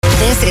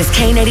This is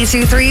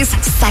K82.3's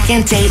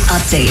second date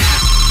update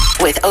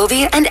with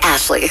Obie and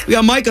Ashley. We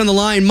got Mike on the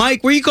line.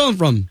 Mike, where are you calling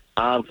from?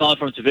 I'm calling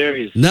from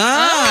Tavares. Nice.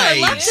 Oh, I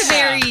love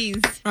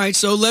Tavares. All right,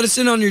 so let us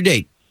in on your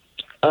date.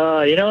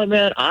 You know what,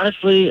 man?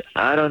 Honestly,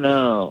 I don't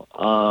know.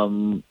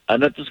 I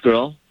met this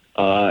girl,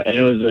 and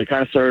it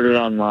kind of started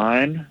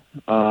online.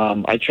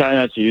 I try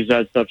not to use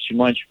that stuff too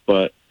much,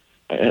 but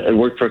it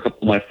worked for a couple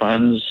of my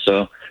friends,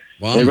 so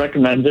they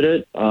recommended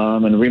it,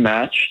 and we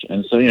matched.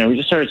 And so, we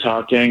just started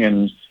talking,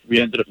 and we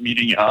ended up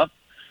meeting up.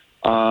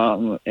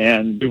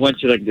 And we went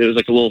to, there was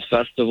a little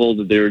festival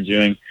that they were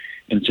doing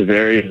in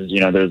Tavares.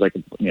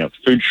 There's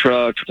food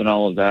trucks and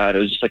all of that. It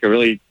was just a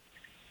really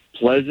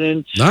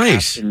pleasant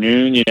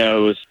afternoon. It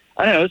was,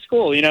 I don't know, it was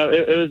cool. It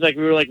was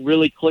we were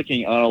really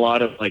clicking on a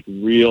lot of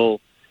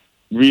real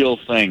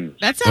things.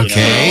 That sounds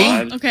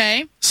cool.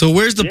 Okay. So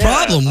where's the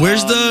problem?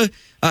 Where's the,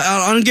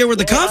 I don't get where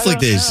the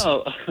conflict is.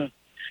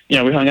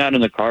 We hung out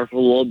in the car for a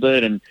little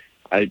bit, and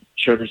I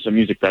showed her some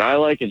music that I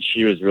like, and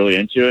she was really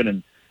into it,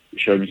 and she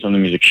showed me some of the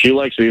music she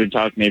likes. We even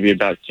talked maybe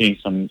about seeing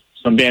some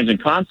bands in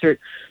concert.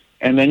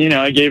 And then,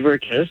 I gave her a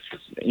kiss,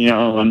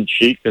 on the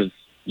cheek because,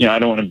 I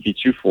don't want to be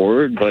too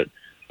forward, but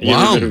I gave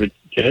her a bit of a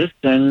kiss.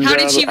 And how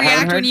did she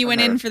react when you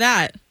went in for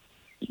that?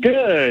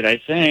 Good,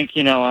 I think.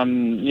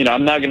 I'm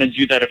not going to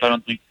do that if I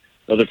don't think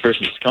the other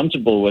person's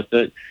comfortable with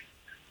it.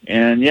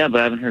 And,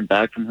 but I haven't heard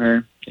back from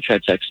her. I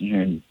tried texting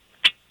her and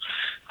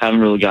haven't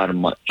really gotten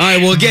much. All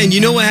right, well, again, you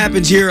know what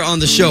happens here on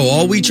the show.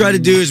 All we try to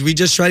do is we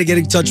just try to get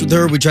in touch with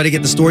her. We try to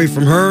get the story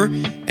from her,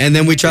 and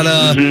then we try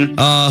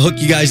to hook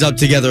you guys up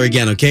together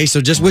again, okay? So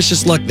just wish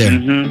us luck there.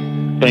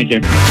 Thank you.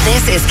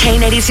 This is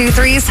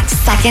K82.3's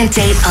second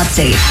date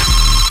update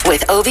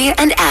with Obie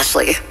and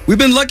Ashley. We've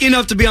been lucky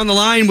enough to be on the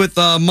line with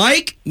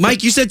Mike.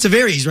 Mike, you said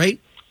Tavares, right?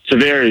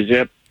 Tavares,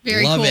 yep.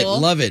 Very love cool.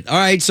 Love it. All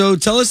right, so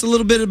tell us a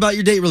little bit about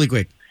your date really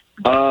quick.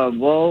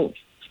 Well,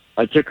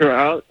 I took her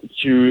out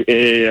to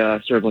a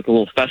sort of a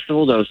little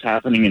festival that was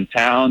happening in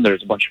town.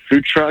 There's a bunch of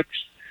food trucks.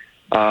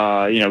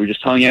 We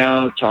just hung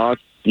out,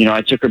 talked.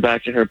 I took her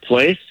back to her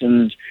place,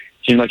 and it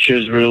seemed like she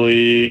was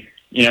really,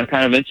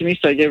 kind of into me.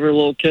 So I gave her a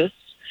little kiss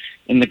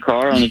in the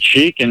car on the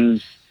cheek,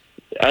 and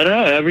I don't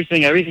know,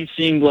 everything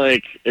seemed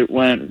like it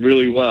went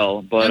really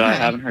well, but I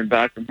haven't heard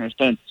back from her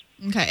since.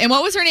 Okay, and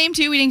what was her name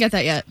too? We didn't get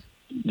that yet.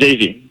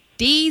 Daisy.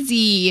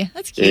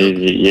 That's cute.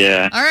 Daisy,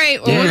 yeah. All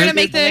right, well, we're going to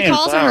make the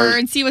call to her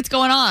and see what's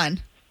going on.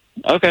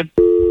 Okay.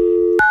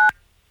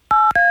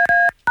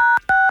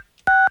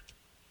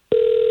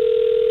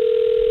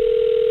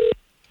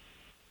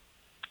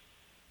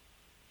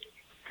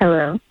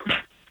 Hello.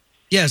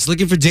 Yes,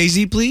 looking for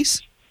Daisy,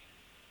 please?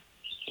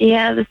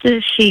 Yeah, this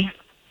is she.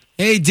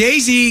 Hey,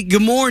 Daisy,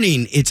 good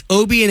morning. It's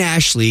Obie and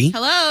Ashley.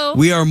 Hello.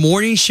 We are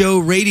morning show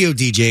radio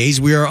DJs.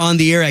 We are on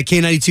the air at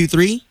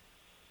K92.3.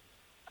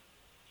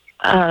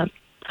 Hi.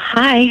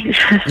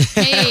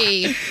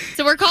 Hey.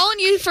 So we're calling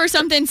you for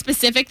something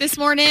specific this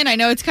morning. I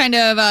know it's kind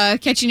of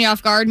catching you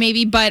off guard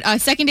maybe, but a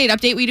second date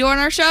update we do on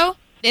our show.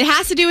 It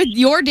has to do with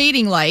your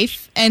dating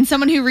life and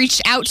someone who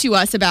reached out to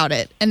us about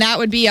it. And that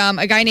would be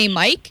a guy named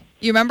Mike.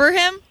 You remember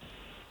him?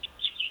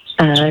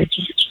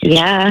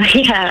 Yeah,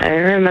 I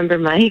remember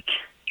Mike.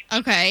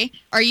 Okay.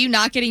 Are you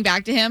not getting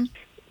back to him?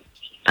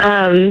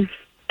 No,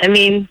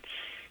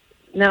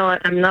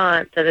 I'm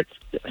not. But it's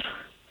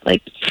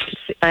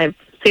I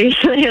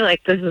seriously,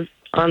 this is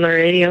on the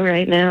radio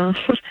right now.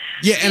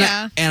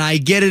 Yeah, and I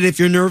get it if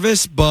you're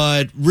nervous,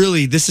 but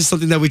really, this is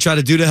something that we try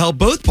to do to help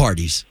both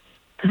parties.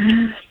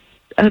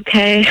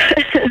 Okay.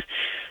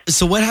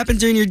 So what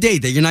happened during your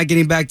date that you're not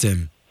getting back to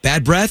him?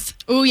 Bad breath?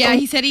 Oh, yeah,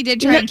 he said he did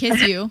try and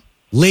kiss you.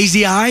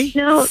 Lazy eye?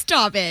 No.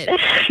 Stop it.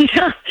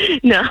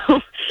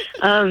 No.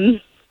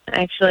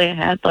 Actually, I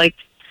had,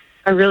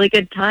 a really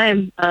good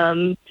time.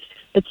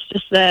 It's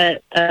just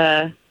that,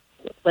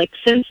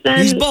 since then...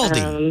 He's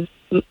balding.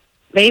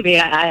 Maybe.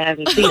 I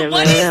haven't seen him.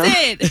 What is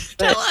it?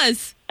 Tell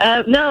us.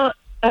 No.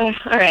 All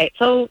right.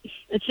 So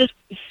it's just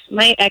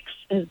my ex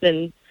has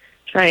been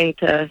trying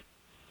to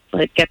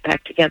get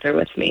back together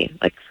with me.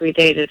 We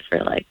dated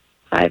for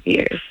 5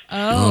 years.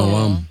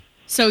 Oh.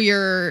 So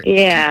you're...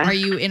 Yeah. Are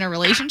you in a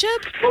relationship?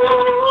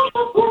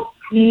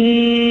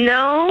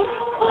 No.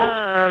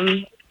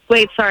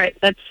 Wait, sorry.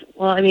 That's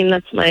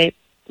my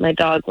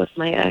dog with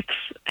my ex,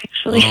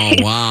 actually. Oh,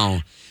 wow.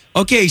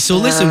 Okay, so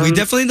listen, we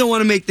definitely don't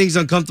want to make things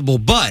uncomfortable,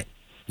 but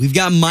we've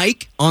got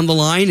Mike on the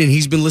line, and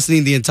he's been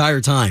listening the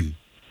entire time.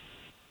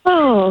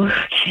 Oh,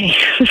 okay.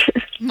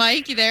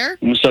 Mike, you there?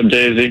 What's up,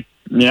 Daisy?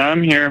 Yeah,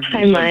 I'm here.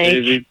 Hi, Mike.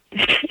 Daisy?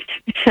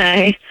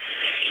 Hi.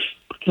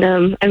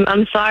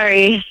 I'm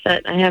sorry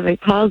that I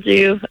haven't called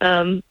you.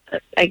 I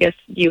guess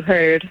you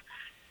heard.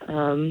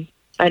 I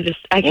heard.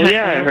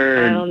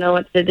 I don't know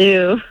what to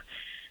do.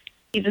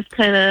 He just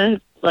kind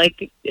of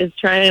is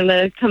trying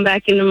to come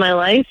back into my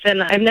life,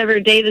 and I've never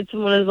dated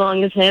someone as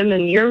long as him.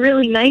 And you're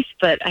really nice,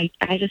 but I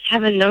just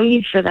haven't known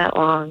you for that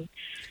long.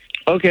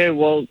 Okay,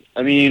 well,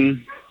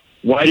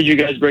 why did you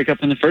guys break up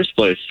in the first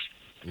place?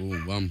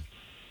 Ooh,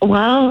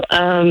 Well,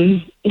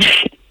 to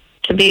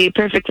be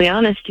perfectly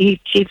honest, he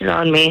cheated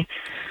on me.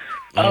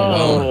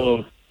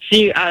 Oh,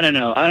 See, I don't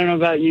know. I don't know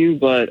about you,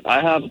 but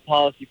I have a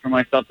policy for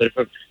myself that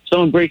if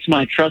someone breaks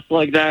my trust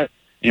like that,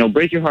 you'll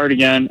break your heart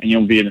again, and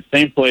you'll be in the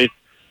same place.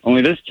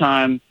 Only this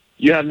time,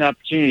 you have an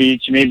opportunity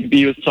to maybe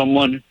be with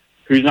someone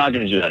who's not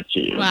going to do that to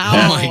you. Wow.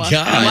 Oh, my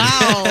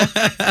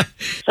God. Wow.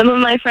 Some of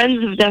my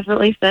friends have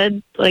definitely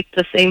said, like,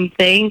 the same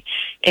thing.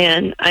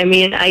 And, I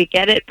mean, I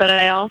get it, but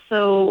I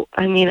also,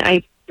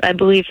 I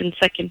believe in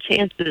second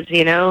chances,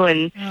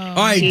 And All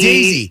right,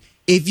 Daisy,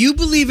 if you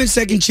believe in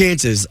second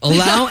chances,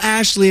 allow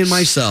Ashley and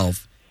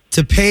myself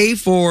to pay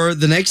for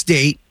the next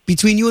date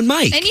between you and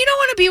Mike. And you don't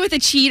want to be with a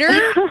cheater?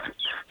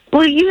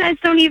 Well, you guys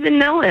don't even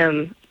know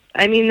him.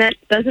 I mean, that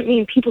doesn't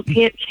mean people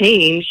can't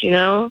change,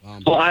 Well,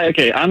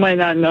 I might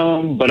not know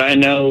him, but I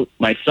know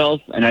myself,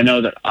 and I know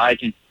that I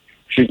can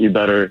treat you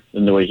better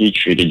than the way he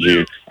treated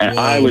you. And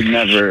I would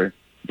never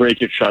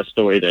break your trust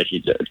the way that he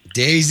did.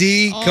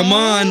 Daisy, come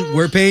on.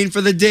 We're paying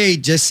for the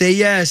date. Just say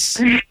yes.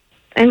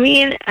 I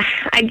mean,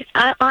 I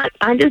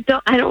just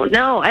don't, I don't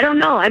know.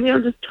 I mean,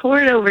 I'm just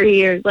torn over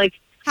here. Like,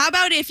 how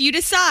about if you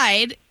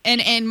decide,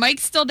 and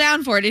Mike's still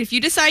down for it, if you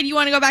decide you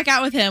want to go back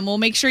out with him, we'll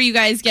make sure you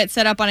guys get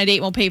set up on a date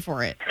and we'll pay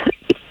for it.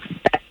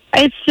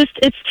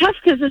 It's tough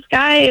because this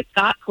guy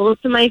got close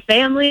to my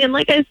family. And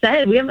like I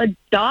said, we have a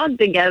dog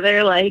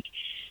together. Like,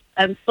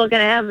 I'm still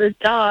going to have this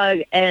dog.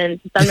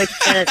 And to some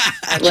extent,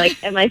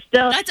 am I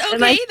still... That's okay,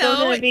 am I still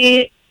though. Gonna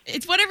be...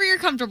 It's whatever you're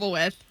comfortable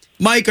with.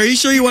 Mike, are you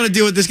sure you want to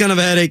deal with this kind of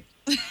a headache?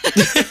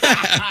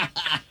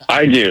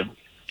 I do.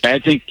 I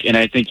think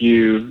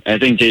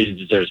Daisy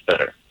deserves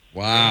better.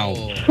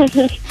 Wow.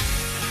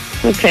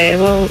 Okay,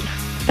 well,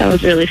 that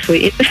was really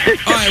sweet.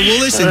 All right, well,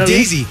 listen,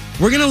 Daisy,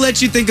 we're going to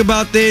let you think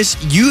about this.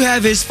 You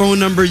have his phone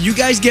number. You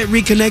guys get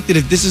reconnected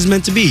if this is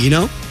meant to be,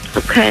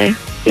 Okay,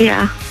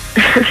 yeah.